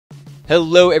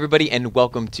Hello everybody and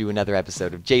welcome to another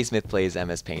episode of JSmith Plays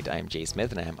MS Paint. I am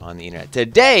JSmith and I am on the internet.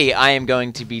 Today I am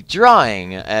going to be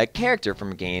drawing a character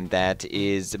from a game that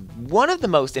is one of the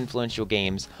most influential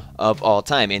games of all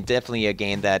time, and definitely a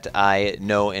game that I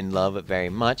know and love very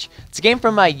much. It's a game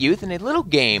from my youth and a little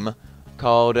game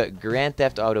called Grand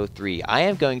Theft Auto 3. I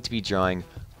am going to be drawing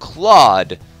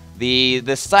Claude, the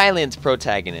silent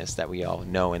protagonist that we all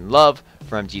know and love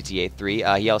from GTA 3.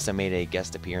 He also made a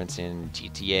guest appearance in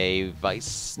GTA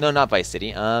not Vice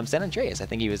City, San Andreas. I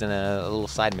think he was in a little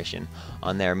side mission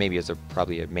on there. Maybe it was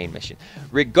probably a main mission.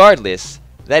 Regardless,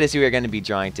 that is who we're going to be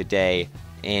drawing today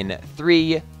in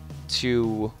 3,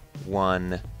 2,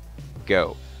 1,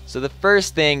 go. So the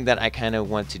first thing that I kind of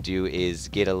want to do is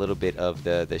get a little bit of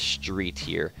the street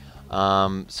here.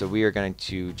 So we are going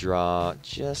to draw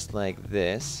just like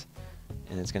this,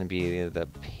 and it's going to be the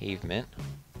pavement.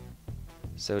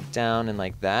 So down and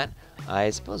like that.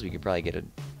 I suppose we could probably get a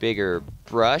bigger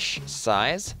brush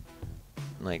size,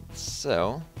 like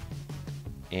so,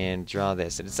 and draw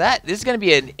this. And this is going to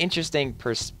be an interesting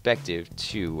perspective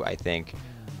too, I think,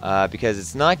 because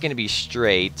it's not going to be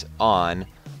straight on.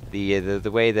 The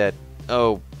way that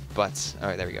all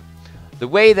right, there we go. The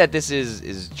way that this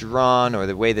is drawn, or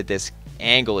the way that this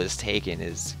angle is taken,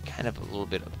 is kind of a little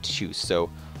bit obtuse.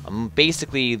 So I'm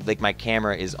basically, like, my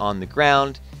camera is on the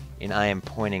ground and I am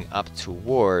pointing up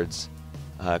towards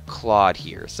Claude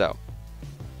here. So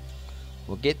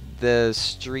we'll get the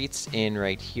streets in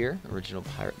right here, original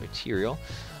pirate material.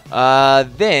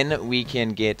 Then we can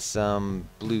get some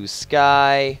blue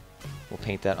sky. We'll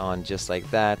paint that on just like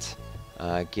that.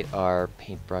 Get our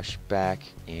paintbrush back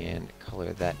and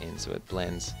color that in so it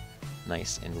blends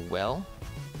nice and well.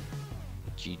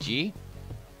 GG.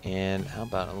 And how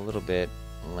about a little bit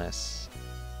less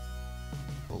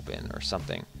open or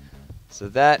something. So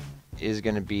that is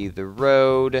going to be the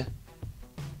road.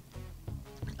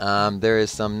 There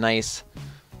is some nice,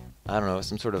 I don't know,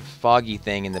 some sort of foggy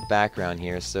thing in the background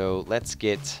here. So let's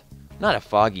get, not a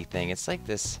foggy thing, it's like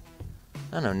this,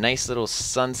 I don't know, nice little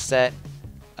sunset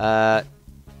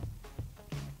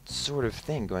sort of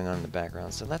thing going on in the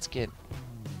background. So let's get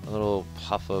a little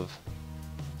puff of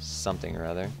something or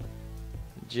other.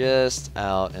 Just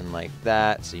out and like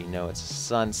that, so you know it's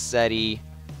sunset-y.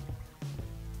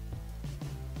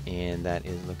 And that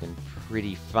is looking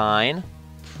pretty fine.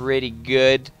 Pretty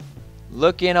good.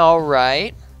 Looking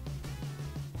alright.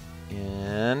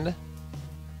 And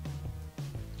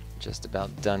just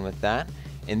about done with that.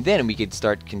 And then we could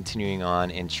start continuing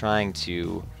on and trying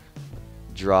to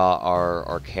draw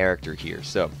our character here.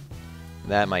 So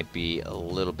that might be a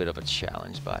little bit of a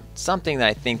challenge, but something that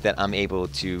I think that I'm able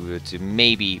to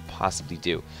maybe possibly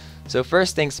do. So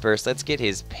first things first, let's get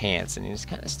his pants. And he just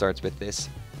kind of starts with this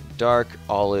dark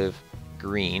olive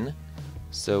green.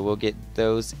 So we'll get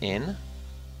those in.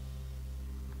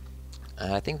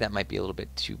 I think that might be a little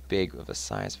bit too big of a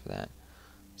size for that.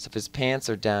 So if his pants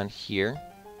are down here,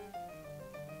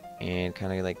 and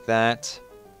kind of like that,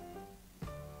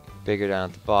 bigger down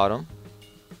at the bottom,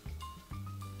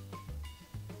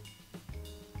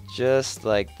 just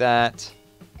like that,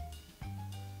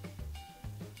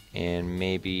 and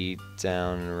maybe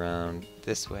down around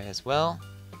this way as well.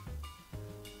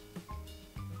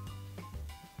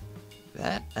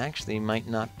 That actually might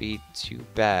not be too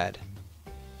bad.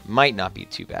 Might not be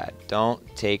too bad.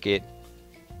 Don't take it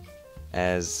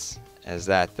as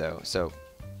that though. So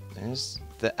there's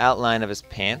the outline of his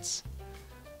pants.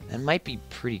 That might be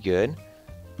pretty good.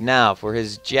 Now for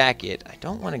his jacket, I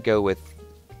don't want to go with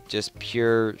just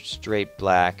pure straight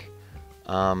black,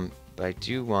 but I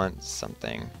do want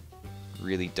something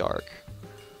really dark.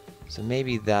 So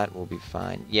maybe that will be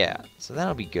fine. Yeah, so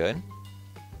that'll be good.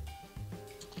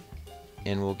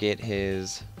 And we'll get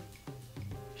his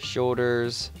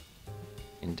shoulders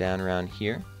and down around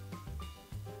here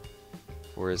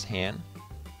for his hand.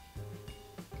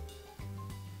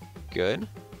 Good.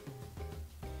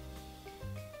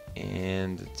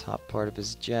 And the top part of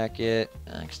his jacket,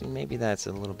 actually maybe that's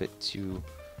a little bit too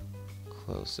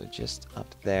close, so just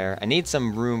up there. I need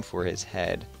some room for his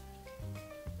head.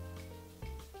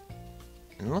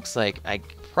 And it looks like I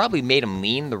probably made him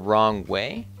lean the wrong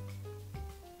way.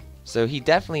 So he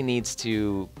definitely needs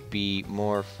to be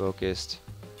more focused,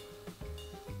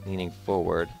 leaning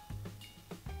forward.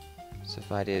 So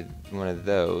if I did one of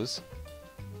those,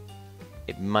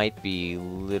 it might be a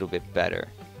little bit better.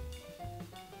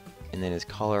 And then his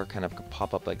collar kind of could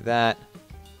pop up like that.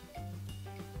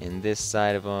 And this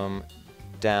side of him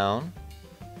down.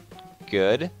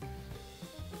 Good.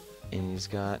 And he's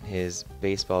got his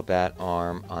baseball bat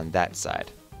arm on that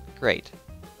side. Great.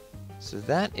 So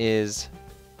that is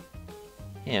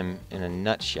him in a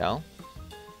nutshell.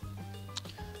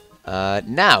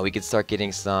 Now we can start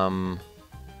getting some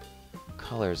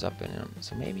colors up in him.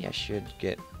 So maybe I should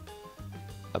get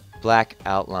a black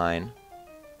outline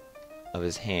of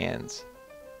his hands,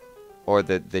 or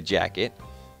the jacket,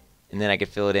 and then I could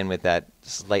fill it in with that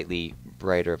slightly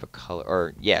brighter of a color,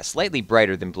 or yeah, slightly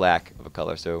brighter than black of a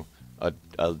color, so a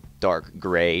dark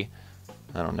gray.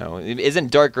 I don't know.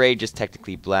 Isn't dark gray just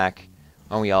technically black?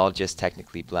 Aren't we all just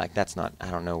technically black? That's not, I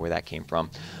don't know where that came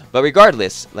from. But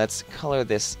regardless, let's color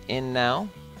this in now.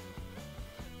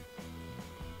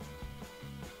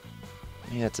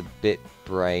 Yeah, it's a bit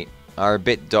bright, or a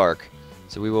bit dark.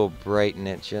 So we will brighten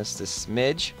it just a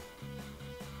smidge.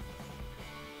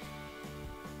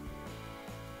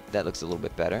 That looks a little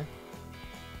bit better.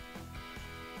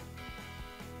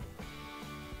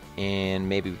 And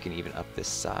maybe we can even up this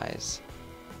size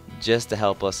just to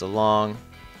help us along.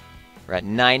 We're at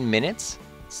 9 minutes.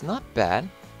 It's not bad.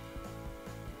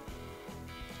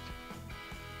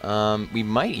 We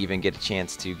might even get a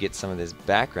chance to get some of this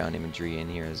background imagery in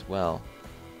here as well.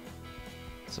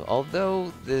 So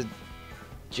although the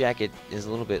jacket is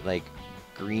a little bit like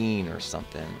green or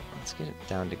something, let's get it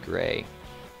down to gray.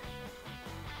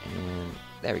 And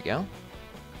there we go.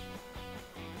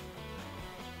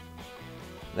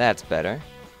 That's better.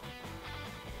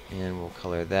 And we'll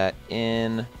color that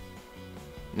in.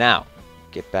 Now,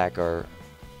 get back our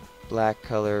black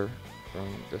color from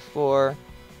before.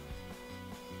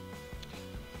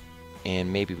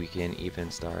 And maybe we can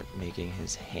even start making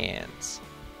his hands.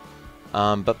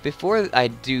 But before I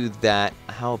do that,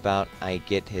 how about I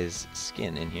get his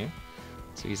skin in here?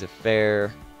 So he's a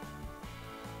fair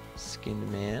skinned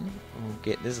man. We'll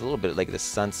get, this is a little bit like the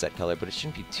sunset color, but it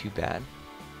shouldn't be too bad.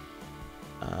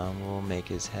 We'll make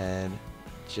his head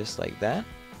just like that.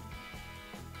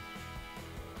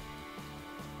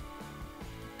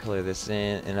 Color this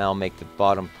in, and I'll make the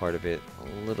bottom part of it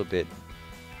a little bit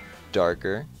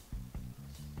darker.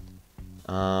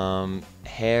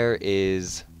 Hair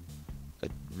is a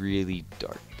really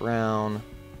dark brown.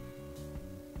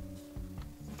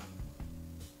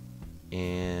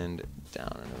 And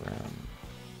down and around.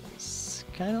 It's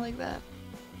kind of like that.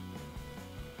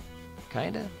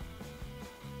 Kinda?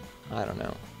 I don't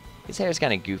know. His hair is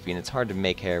kind of goofy, and it's hard to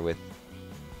make hair with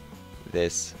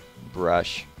this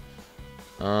brush.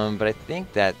 But I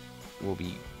think that will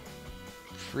be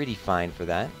pretty fine for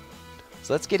that.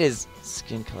 So let's get his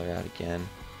skin color out again.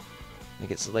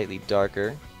 Make it slightly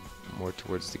darker, more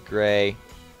towards the gray.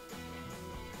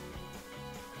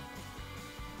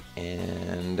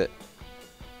 And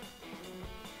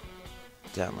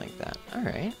down like that.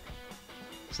 Alright.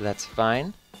 So that's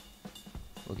fine.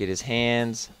 We'll get his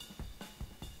hands.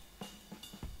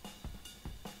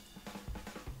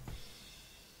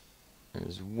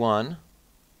 There's one.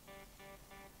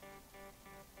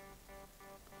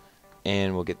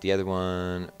 And we'll get the other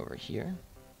one over here.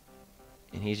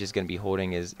 And he's just going to be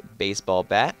holding his baseball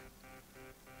bat.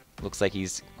 Looks like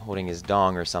he's holding his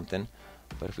dong or something.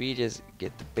 But if we just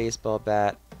get the baseball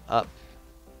bat up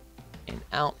and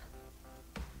out.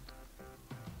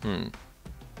 So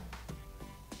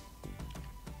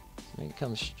make it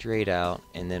come straight out,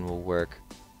 and then we'll work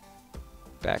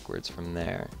backwards from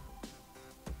there.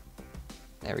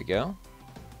 There we go.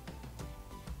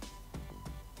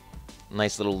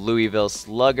 Nice little Louisville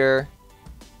Slugger.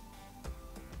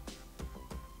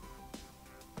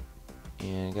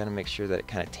 And gotta make sure that it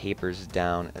kind of tapers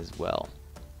down as well.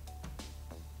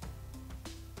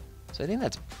 So I think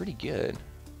that's pretty good.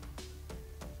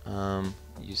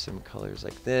 Use some colors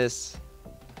like this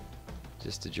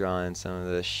just to draw in some of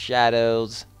the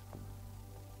shadows.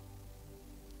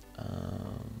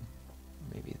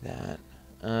 Maybe that.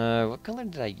 What color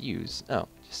did I use? Oh,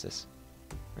 just this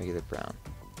regular brown.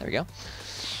 There we go.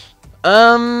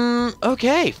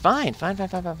 Okay, fine.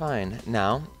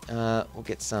 Now, we'll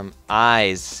get some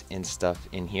eyes and stuff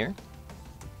in here.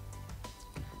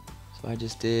 So I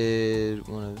just did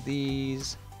one of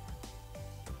these.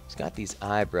 It's got these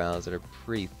eyebrows that are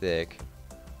pretty thick.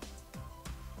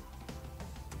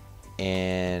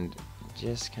 And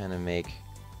just kind of make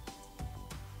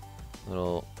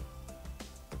little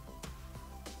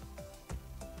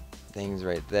things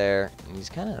right there. And he's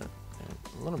kind of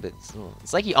a little bit,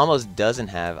 it's like he almost doesn't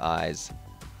have eyes.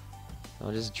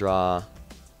 I'll just draw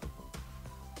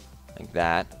like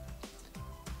that.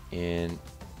 And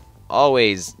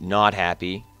always not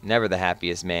happy, never the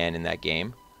happiest man in that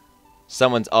game.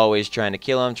 Someone's always trying to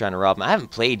kill him, trying to rob him. I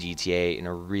haven't played GTA in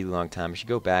a really long time. I should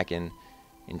go back and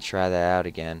try that out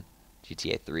again.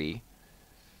 GTA 3.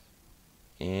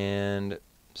 And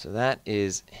so that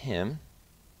is him.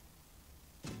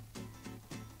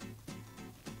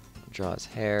 Draw his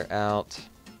hair out.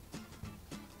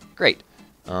 Great.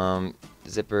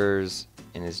 Zippers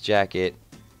in his jacket.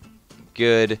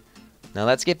 Good. Now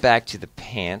let's get back to the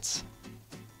pants.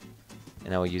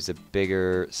 And I will use a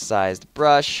bigger sized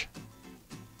brush.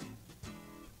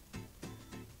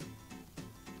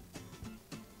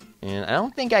 And I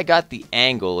don't think I got the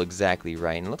angle exactly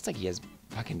right. And it looks like he has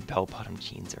fucking bell-bottom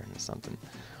jeans or something.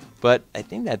 But I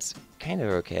think that's kind of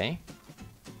okay.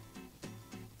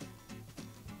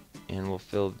 And we'll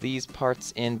fill these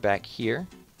parts in back here.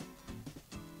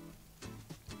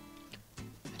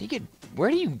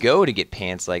 Where do you go to get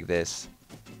pants like this?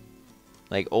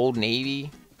 Like Old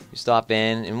Navy? You stop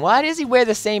in, and why does he wear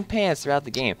the same pants throughout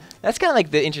the game? That's kind of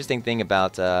like the interesting thing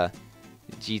about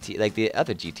GT, like the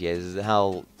other GTAs, is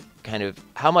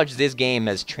how much this game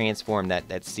has transformed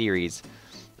that series.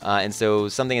 And so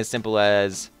something as simple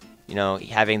as, you know,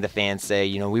 having the fans say,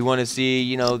 you know, we want to see,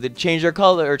 you know, change our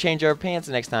color or change our pants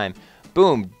the next time.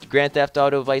 Boom, Grand Theft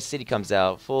Auto Vice City comes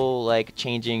out, full like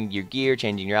changing your gear,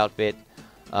 changing your outfit.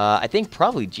 I think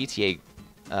probably GTA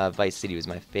Vice City was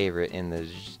my favorite in the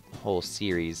whole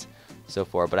series so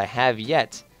far, but I have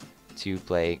yet to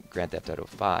play Grand Theft Auto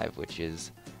 5, which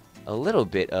is a little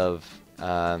bit of,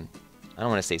 I don't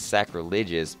want to say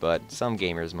sacrilegious, but some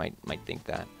gamers might think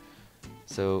that.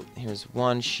 So here's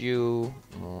one shoe.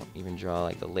 We'll even draw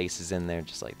like the laces in there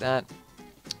just like that.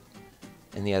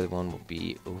 And the other one will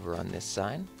be over on this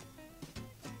side.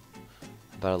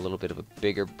 About a little bit of a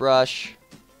bigger brush.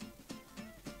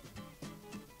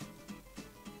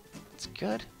 That's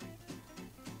good.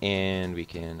 And we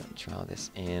can draw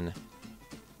this in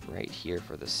right here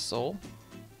for the sole.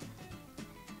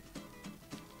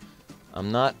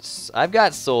 I've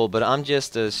got soul, but I'm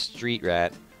just a street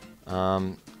rat.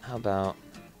 How about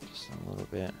just a little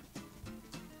bit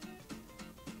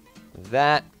of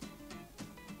that?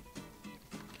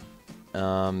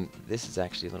 This is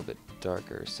actually a little bit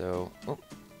darker, so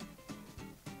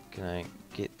can I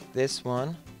get this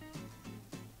one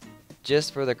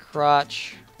just for the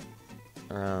crotch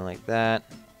around like that?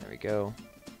 There we go.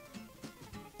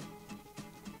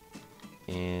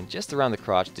 And just around the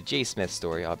crotch, the J. Smith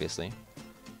story, obviously.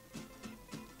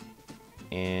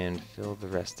 And fill the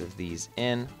rest of these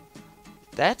in.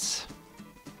 That's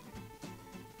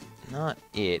not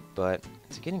it, but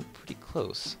it's getting pretty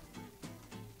close.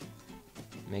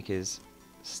 Make his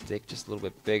stick just a little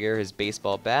bit bigger, his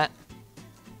baseball bat.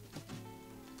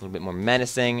 A little bit more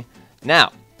menacing.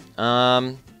 Now,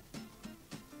 are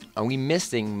we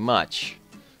missing much?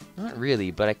 Not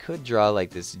really, but I could draw like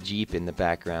this Jeep in the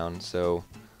background, so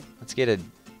let's get a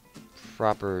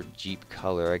proper Jeep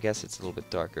color. I guess it's a little bit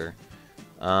darker.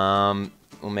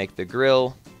 We'll make the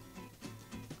grill.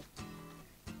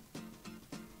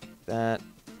 That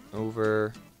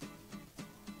over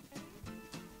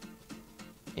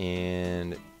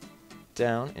and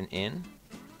down and in.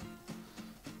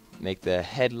 Make the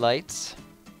headlights.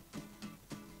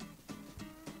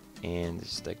 And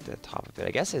just like the top of it.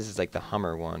 I guess this is like the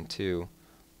Hummer one too.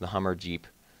 The Hummer Jeep.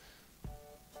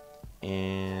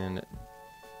 And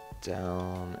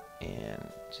down and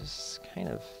just kind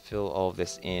of fill all of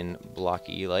this in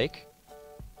blocky like.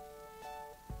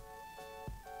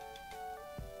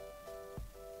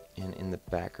 And in the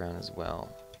background as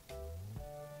well.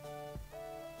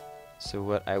 So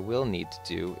what I will need to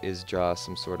do is draw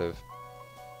some sort of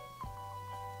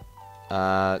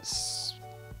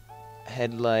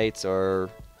headlights or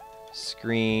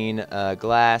screen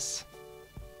glass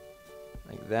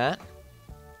like that.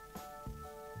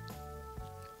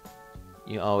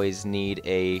 You always need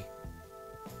a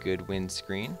good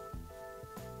windscreen.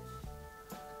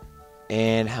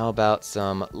 And how about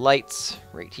some lights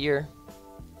right here?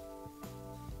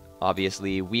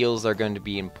 Obviously, wheels are going to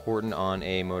be important on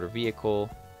a motor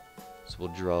vehicle, so we'll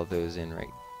draw those in right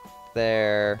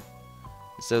there.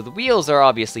 So the wheels are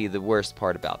obviously the worst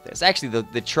part about this. Actually,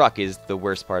 the truck is the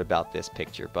worst part about this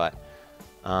picture, but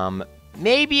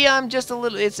maybe I'm just a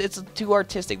little, it's too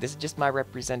artistic. This is just my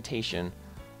representation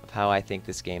of how I think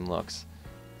this game looks.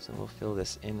 So we'll fill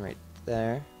this in right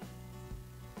there.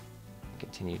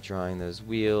 Continue drawing those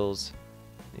wheels.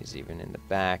 These even in the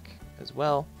back as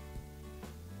well.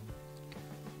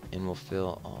 And we'll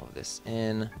fill all of this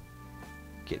in.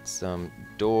 Get some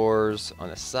doors on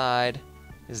the side.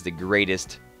 This is the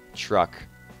greatest truck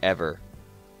ever.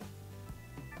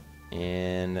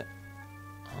 And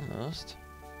almost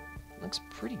looks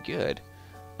pretty good.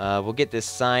 We'll get this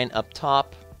sign up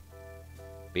top,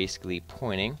 basically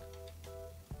pointing.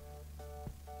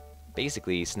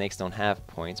 Basically, snakes don't have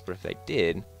points, but if they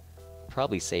did, I'd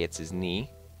probably say it's his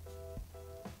knee.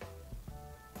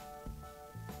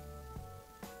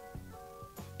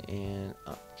 And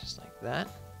up just like that.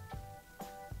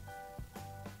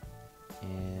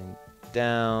 And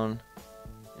down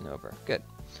and over. Good.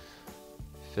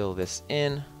 Fill this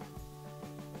in.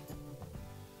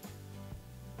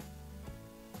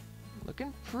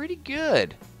 Looking pretty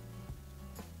good.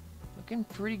 Looking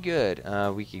pretty good.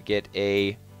 We could get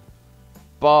a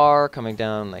bar coming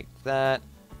down like that.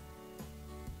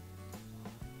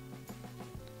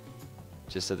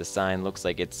 Just so the sign looks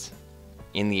like it's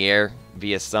in the air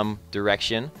via some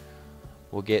direction.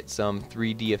 We'll get some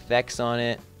 3D effects on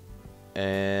it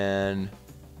and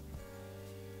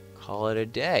call it a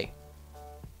day.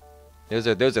 Those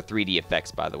are 3D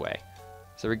effects, by the way.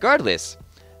 So regardless,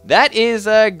 that is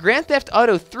Grand Theft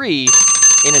Auto 3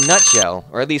 in a nutshell,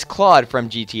 or at least Claude from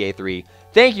GTA 3.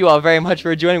 Thank you all very much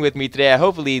for joining with me today.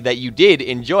 Hopefully that you did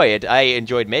enjoy it. I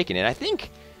enjoyed making it. I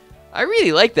think I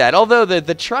really like that. Although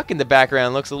the truck in the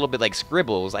background looks a little bit like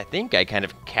scribbles, I think I kind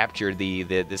of captured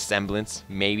the semblance,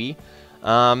 maybe.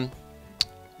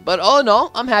 But all in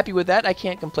all, I'm happy with that. I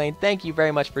can't complain. Thank you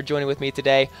very much for joining with me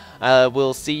today.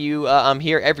 We'll see you. I'm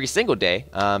here every single day.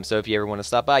 So if you ever want to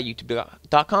stop by,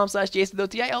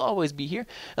 youtube.com/JSmithOTI, I'll always be here.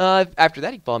 After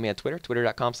that, you can follow me on Twitter,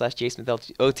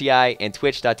 twitter.com/JSmithOTI, and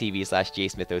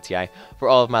twitch.tv/JSmithOTI for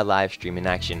all of my live streaming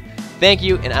action. Thank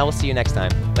you, and I will see you next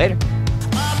time. Later.